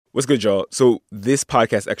What's good, y'all? So this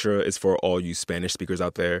podcast extra is for all you Spanish speakers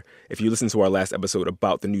out there. If you listened to our last episode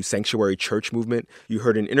about the new sanctuary church movement, you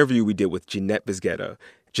heard an interview we did with Jeanette Vizguerra.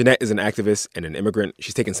 Jeanette is an activist and an immigrant.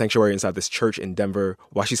 She's taken sanctuary inside this church in Denver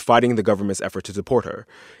while she's fighting the government's effort to deport her.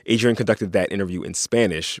 Adrian conducted that interview in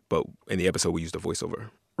Spanish, but in the episode we used a voiceover.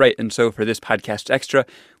 Right, and so for this podcast extra,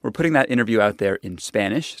 we're putting that interview out there in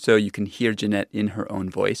Spanish so you can hear Jeanette in her own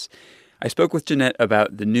voice. I spoke with Jeanette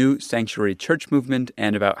about the new sanctuary church movement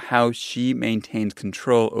and about how she maintains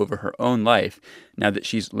control over her own life now that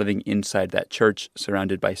she's living inside that church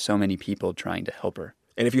surrounded by so many people trying to help her.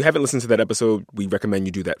 And if you haven't listened to that episode, we recommend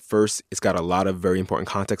you do that first. It's got a lot of very important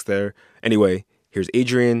context there. Anyway, here's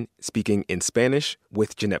Adrian speaking in Spanish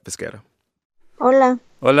with Jeanette Vizguerra. Hola.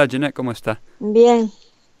 Hola, Jeanette, ¿cómo está? Bien.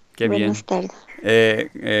 Qué bien. Buenas tardes.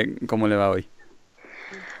 ¿Cómo le va hoy?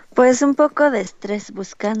 Pues un poco de estrés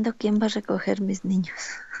buscando quién va a recoger mis niños.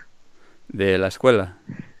 ¿De la escuela?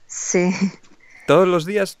 Sí. ¿Todos los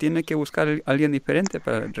días tiene que buscar a alguien diferente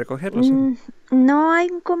para recogerlos? No hay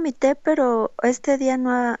un comité, pero este día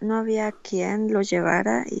no había quien los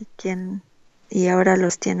llevara y ahora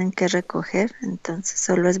los tienen que recoger, entonces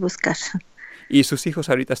solo es buscar. ¿Y sus hijos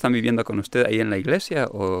ahorita están viviendo con usted ahí en la iglesia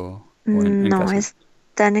o en No, casa?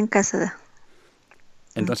 están en casa.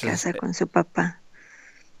 Entonces, en casa con su papá.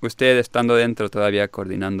 Usted estando dentro todavía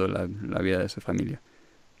coordinando la vida de su familia.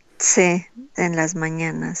 Sí, en las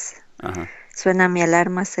mañanas. Ajá. Suena mi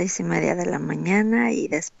alarma a 6:30 de la mañana y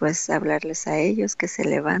después hablarles a ellos que se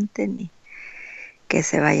levanten y que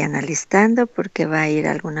se vayan alistando porque va a ir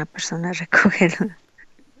alguna persona a recogerlo.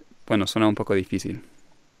 Bueno, suena un poco difícil.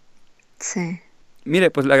 Sí. Mire,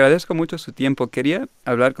 pues le agradezco mucho su tiempo. Quería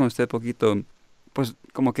hablar con usted poquito, pues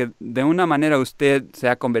como que de una manera usted se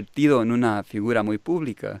ha convertido en una figura muy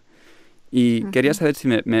pública. Y quería saber si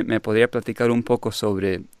me podría platicar un poco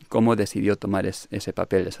sobre cómo decidió tomar ese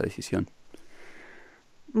papel, esa decisión.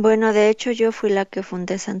 Bueno, de hecho yo fui la que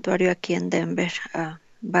fundé Santuario aquí en Denver,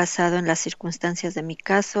 basado en las circunstancias de mi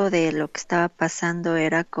caso, de lo que estaba pasando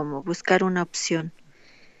era como buscar una opción.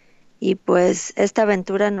 Y pues esta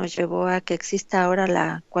aventura nos llevó a que exista ahora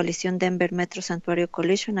la coalición Denver Metro Santuario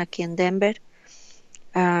Coalition aquí en Denver.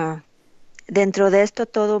 Dentro de esto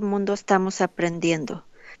todo el mundo estamos aprendiendo,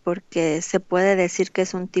 porque se puede decir que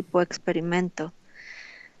es un tipo de experimento,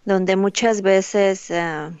 donde muchas veces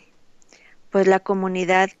pues la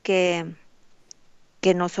comunidad que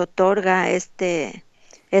nos otorga este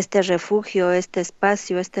refugio, este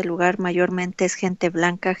espacio, este lugar mayormente es gente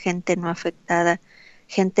blanca, gente no afectada,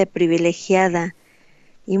 gente privilegiada,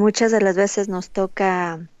 y muchas de las veces nos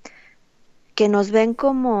toca que nos ven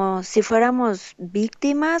como si fuéramos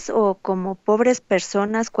víctimas o como pobres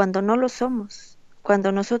personas cuando no lo somos.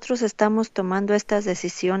 Cuando nosotros estamos tomando estas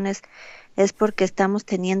decisiones es porque estamos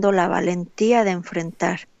teniendo la valentía de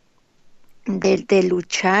enfrentar, de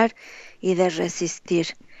luchar y de resistir,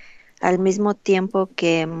 al mismo tiempo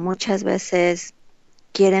que muchas veces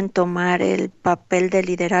quieren tomar el papel de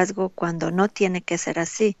liderazgo cuando no tiene que ser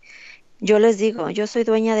así. Yo les digo, yo soy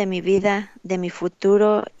dueña de mi vida, de mi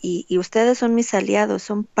futuro y ustedes son mis aliados,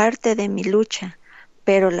 son parte de mi lucha,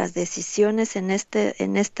 pero las decisiones en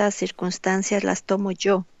estas circunstancias las tomo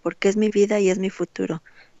yo, porque es mi vida y es mi futuro.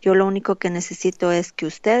 Yo lo único que necesito es que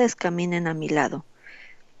ustedes caminen a mi lado.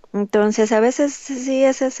 Entonces, a veces sí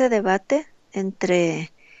es ese debate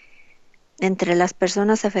entre las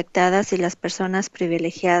personas afectadas y las personas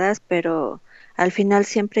privilegiadas, pero al final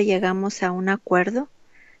siempre llegamos a un acuerdo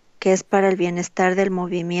que es para el bienestar del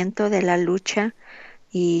movimiento, de la lucha,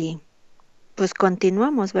 y pues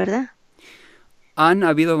continuamos, ¿verdad? ¿Han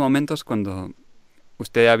habido momentos cuando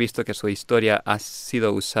usted ha visto que su historia ha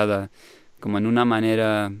sido usada como en una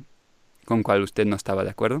manera con cual usted no estaba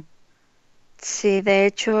de acuerdo? Sí, de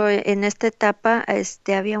hecho, en esta etapa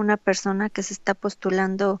había una persona que se está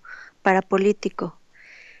postulando para político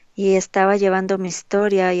y estaba llevando mi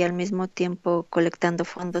historia y al mismo tiempo colectando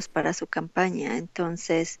fondos para su campaña.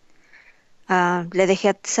 Entonces, le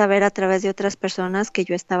dejé saber a través de otras personas que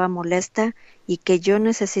yo estaba molesta y que yo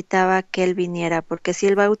necesitaba que él viniera, porque si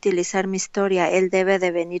él va a utilizar mi historia, él debe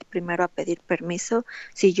de venir primero a pedir permiso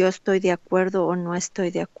si yo estoy de acuerdo o no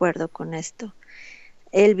estoy de acuerdo con esto.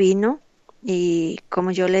 Él vino y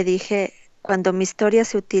como yo le dije, cuando mi historia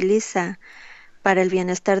se utiliza para el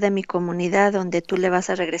bienestar de mi comunidad, donde tú le vas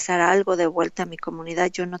a regresar algo de vuelta a mi comunidad,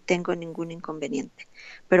 yo no tengo ningún inconveniente.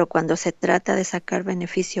 Pero cuando se trata de sacar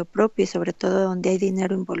beneficio propio y sobre todo donde hay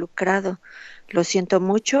dinero involucrado, lo siento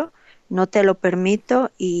mucho, no te lo permito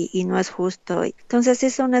y no es justo. Entonces sí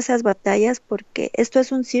son esas batallas porque esto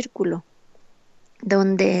es un círculo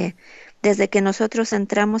donde desde que nosotros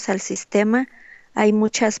entramos al sistema hay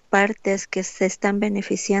muchas partes que se están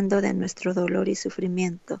beneficiando de nuestro dolor y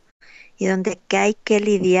sufrimiento, y donde que hay que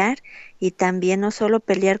lidiar y también no solo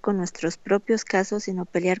pelear con nuestros propios casos, sino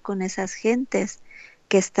pelear con esas gentes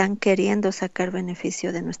que están queriendo sacar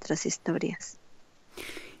beneficio de nuestras historias.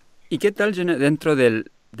 ¿Y qué tal, Jeanette, dentro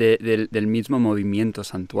del mismo movimiento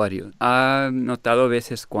santuario? ¿Ha notado a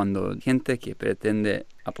veces cuando gente que pretende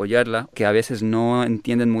apoyarla, que a veces no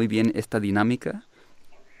entienden muy bien esta dinámica?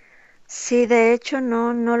 Sí, de hecho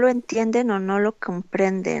no lo entienden o no lo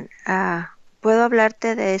comprenden. Puedo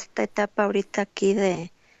hablarte de esta etapa ahorita aquí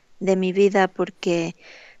de mi vida porque,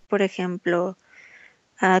 por ejemplo,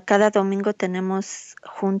 cada domingo tenemos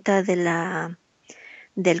junta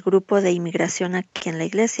del grupo de inmigración aquí en la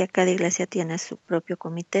iglesia. Cada iglesia tiene su propio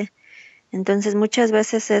comité. Entonces muchas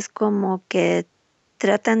veces es como que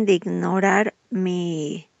tratan de ignorar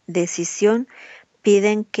mi decisión,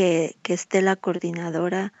 piden que esté la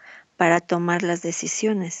coordinadora para tomar las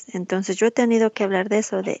decisiones. Entonces yo he tenido que hablar de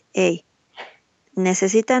eso, de, hey,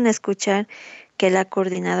 necesitan escuchar que la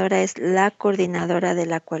coordinadora es la coordinadora de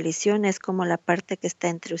la coalición, es como la parte que está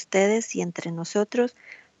entre ustedes y entre nosotros,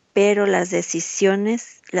 pero las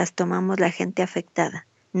decisiones las tomamos la gente afectada,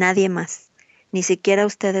 nadie más, ni siquiera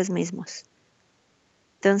ustedes mismos.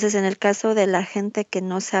 Entonces, en el caso de la gente que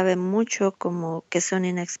no sabe mucho, como que son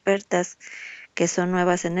inexpertas, que son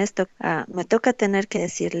nuevas en esto, me toca tener que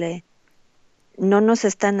decirle, no nos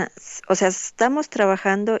están, o sea, estamos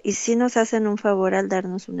trabajando y sí nos hacen un favor al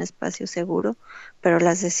darnos un espacio seguro, pero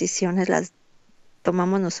las decisiones las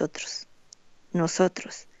tomamos nosotros,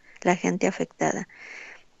 la gente afectada,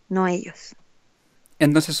 no ellos.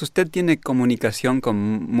 Entonces, ¿usted tiene comunicación con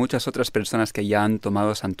muchas otras personas que ya han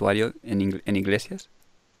tomado santuario en iglesias?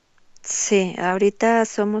 Sí, ahorita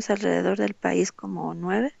somos alrededor del país como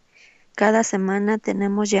 9. Cada semana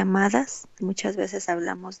tenemos llamadas, muchas veces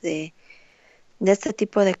hablamos de este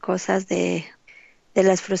tipo de cosas, de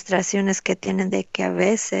las frustraciones que tienen de que a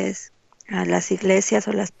veces a las iglesias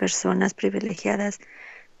o las personas privilegiadas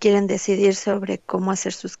quieren decidir sobre cómo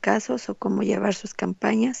hacer sus casos o cómo llevar sus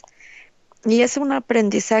campañas. Y es un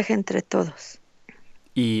aprendizaje entre todos.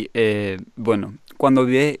 Y bueno, cuando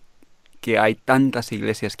ve que hay tantas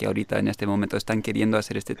iglesias que ahorita en este momento están queriendo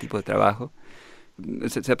hacer este tipo de trabajo,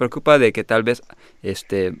 se preocupa de que tal vez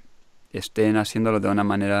estén haciéndolo de una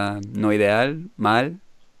manera no ideal, mal.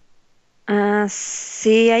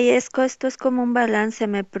 Sí, esto es como un balance.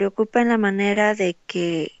 Me preocupa en la manera de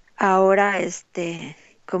que ahora,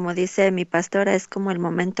 como dice mi pastora, es como el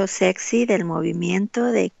momento sexy del movimiento,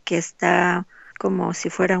 de que está como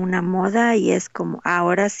si fuera una moda y es como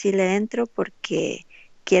ahora sí le entro porque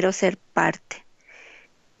quiero ser parte,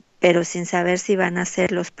 pero sin saber si van a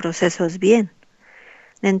hacer los procesos bien.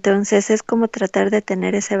 Entonces es como tratar de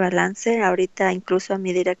tener ese balance. Ahorita incluso a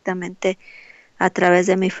mí directamente a través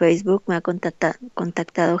de mi Facebook me ha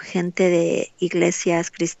contactado gente de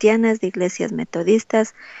iglesias cristianas, de iglesias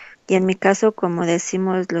metodistas, y en mi caso, como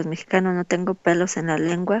decimos los mexicanos, no tengo pelos en la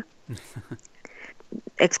lengua.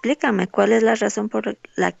 Explícame cuál es la razón por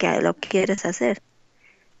la que lo quieres hacer,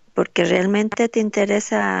 porque realmente te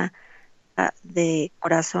interesa de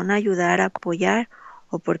corazón ayudar, apoyar,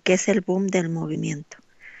 o porque es el boom del movimiento.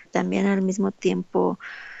 También al mismo tiempo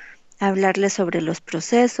hablarles sobre los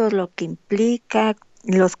procesos, lo que implica,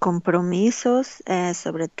 los compromisos,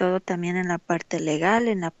 sobre todo también en la parte legal,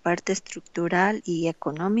 en la parte estructural y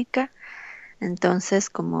económica. Entonces,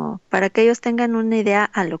 como para que ellos tengan una idea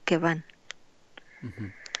a lo que van.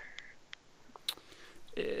 Uh-huh.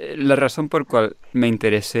 La razón por cual me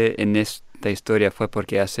interesé en esta historia fue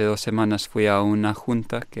porque hace 2 semanas fui a una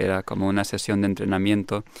junta que era como una sesión de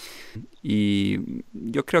entrenamiento y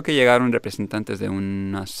yo creo que llegaron representantes de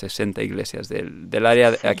unas 60 iglesias del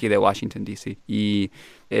área Sí. aquí de Washington, D.C. Y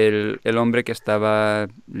el hombre que estaba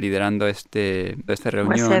liderando esta O ese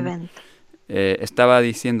reunión evento. estaba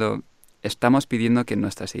diciendo, estamos pidiendo que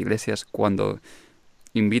nuestras iglesias cuando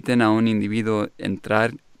inviten a un individuo a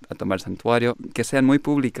entrar a tomar santuario, que sean muy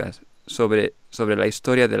públicas sobre la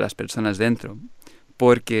historia de las personas dentro,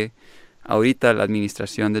 porque ahorita la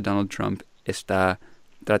administración de Donald Trump está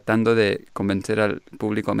tratando de convencer al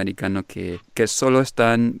público americano que solo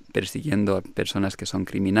están persiguiendo a personas que son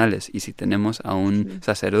criminales, y si tenemos a un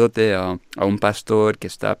sacerdote, a un pastor que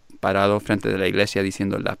está parado frente de la iglesia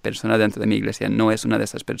diciendo la persona dentro de mi iglesia no es una de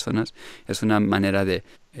esas personas, es una manera de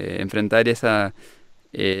enfrentar ese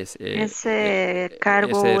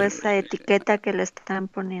cargo o esa etiqueta que le están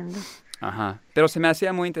poniendo. Ajá. Pero se me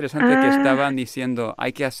hacía muy interesante que estaban diciendo,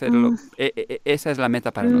 hay que hacerlo, esa es la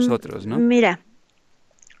meta para nosotros, ¿no? Mira,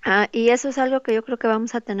 y eso es algo que yo creo que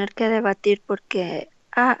vamos a tener que debatir porque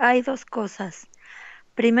hay dos cosas.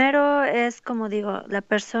 Primero es, como digo, la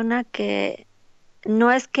persona que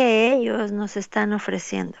no es que ellos nos están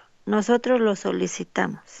ofreciendo, nosotros lo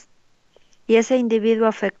solicitamos. Y ese individuo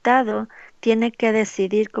afectado tiene que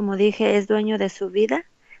decidir, como dije, es dueño de su vida,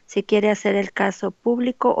 si quiere hacer el caso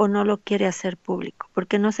público o no lo quiere hacer público,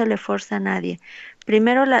 porque no se le forza a nadie.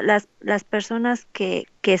 Primero, las personas que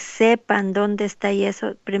sepan dónde está y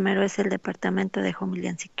eso, primero es el Departamento de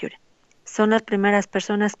Homeland Security. Son las primeras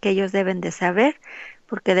personas que ellos deben de saber,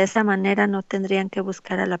 porque de esa manera no tendrían que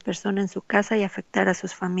buscar a la persona en su casa y afectar a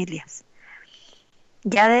sus familias.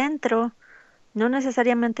 Ya adentro, no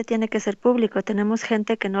necesariamente tiene que ser público. Tenemos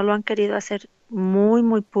gente que no lo han querido hacer muy,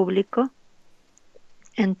 muy público.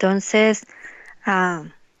 Entonces, ah,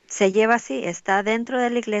 se lleva así, está dentro de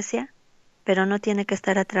la iglesia, pero no tiene que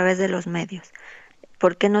estar a través de los medios.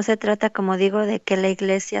 Porque no se trata, como digo, de que la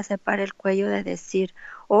iglesia se pare el cuello de decir,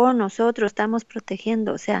 oh, nosotros estamos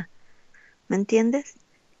protegiendo. O sea, ¿me entiendes?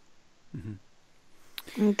 Ujú.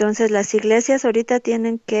 Entonces las iglesias ahorita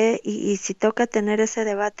tienen que, y si toca tener ese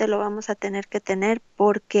debate, lo vamos a tener que tener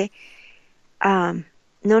porque ah,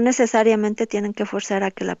 no necesariamente tienen que forzar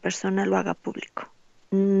a que la persona lo haga público.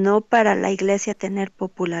 No para la iglesia tener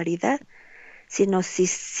popularidad, sino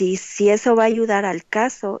si eso va a ayudar al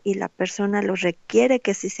caso y la persona lo requiere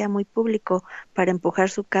que sí sea muy público para empujar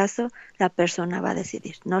su caso, la persona va a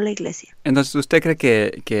decidir, no la iglesia. Entonces, ¿usted cree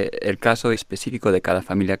que el caso específico de cada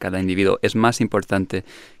familia, cada individuo, es más importante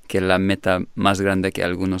que la meta más grande que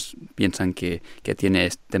algunos piensan que tiene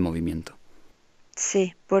este movimiento?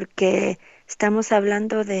 Sí, porque estamos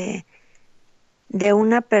hablando de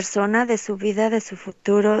una persona, de su vida, de su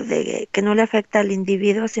futuro, de que no le afecta al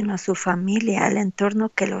individuo, sino a su familia, al entorno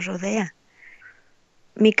que lo rodea.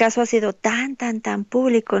 Mi caso ha sido tan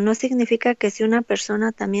público. No significa que si una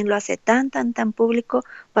persona también lo hace tan público,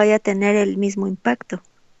 vaya a tener el mismo impacto.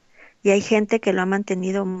 Y hay gente que lo ha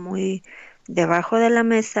mantenido muy debajo de la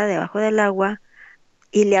mesa, debajo del agua,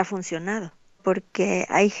 y le ha funcionado. Porque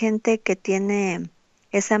hay gente que tiene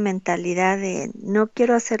esa mentalidad de no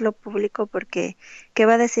quiero hacerlo público porque ¿qué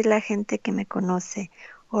va a decir la gente que me conoce?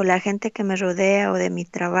 O la gente que me rodea o de mi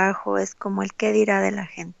trabajo, es como el qué dirá de la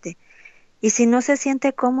gente. Y si no se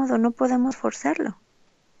siente cómodo, no podemos forzarlo.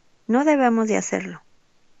 No debemos de hacerlo.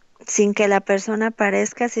 Sin que la persona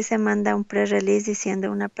aparezca, si se manda un pre-release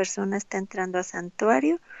diciendo una persona está entrando a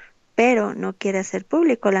santuario, pero no quiere hacer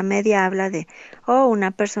público. La media habla de,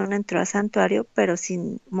 una persona entró a santuario, pero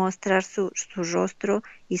sin mostrar su rostro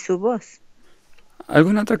y su voz.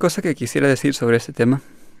 ¿Alguna otra cosa que quisiera decir sobre este tema,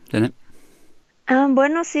 Jeanette?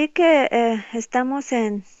 Bueno, sí que estamos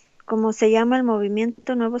en, como se llama el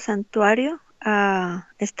movimiento Nuevo Santuario,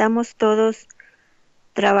 estamos todos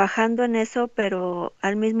trabajando en eso, pero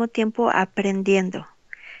al mismo tiempo aprendiendo.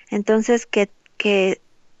 Entonces, que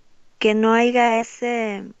no haya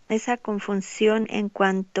esa confusión en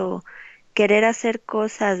cuanto querer hacer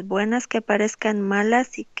cosas buenas que parezcan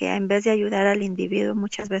malas y que en vez de ayudar al individuo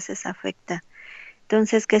muchas veces afecta.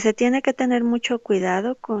 Entonces, que se tiene que tener mucho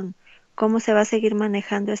cuidado con cómo se va a seguir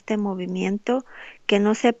manejando este movimiento, que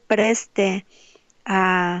no se preste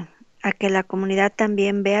a que la comunidad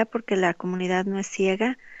también vea, porque la comunidad no es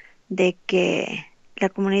ciega, de que la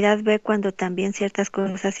comunidad ve cuando también ciertas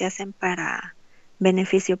cosas se hacen para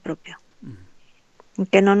beneficio propio.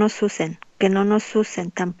 Que no nos usen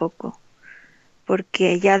tampoco,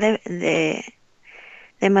 porque ya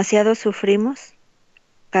demasiado sufrimos,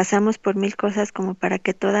 pasamos por mil cosas como para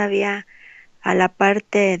que todavía a la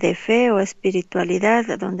parte de fe o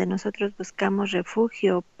espiritualidad, donde nosotros buscamos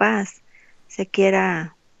refugio, paz, se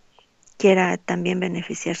quiera también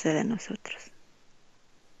beneficiarse de nosotros.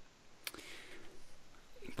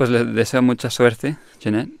 Pues le deseo mucha suerte,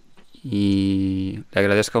 Jeanette, y le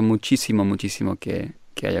agradezco muchísimo que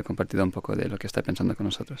haya compartido un poco de lo que está pensando con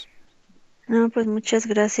nosotros. No, pues muchas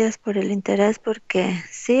gracias por el interés, porque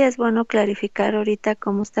sí es bueno clarificar ahorita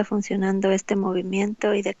cómo está funcionando este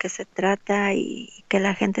movimiento y de qué se trata y que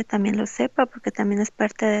la gente también lo sepa, porque también es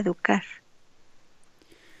parte de educar.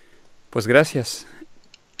 Pues gracias.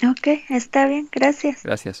 Ok, está bien, gracias.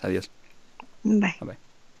 Gracias, adiós. Bye. Bye.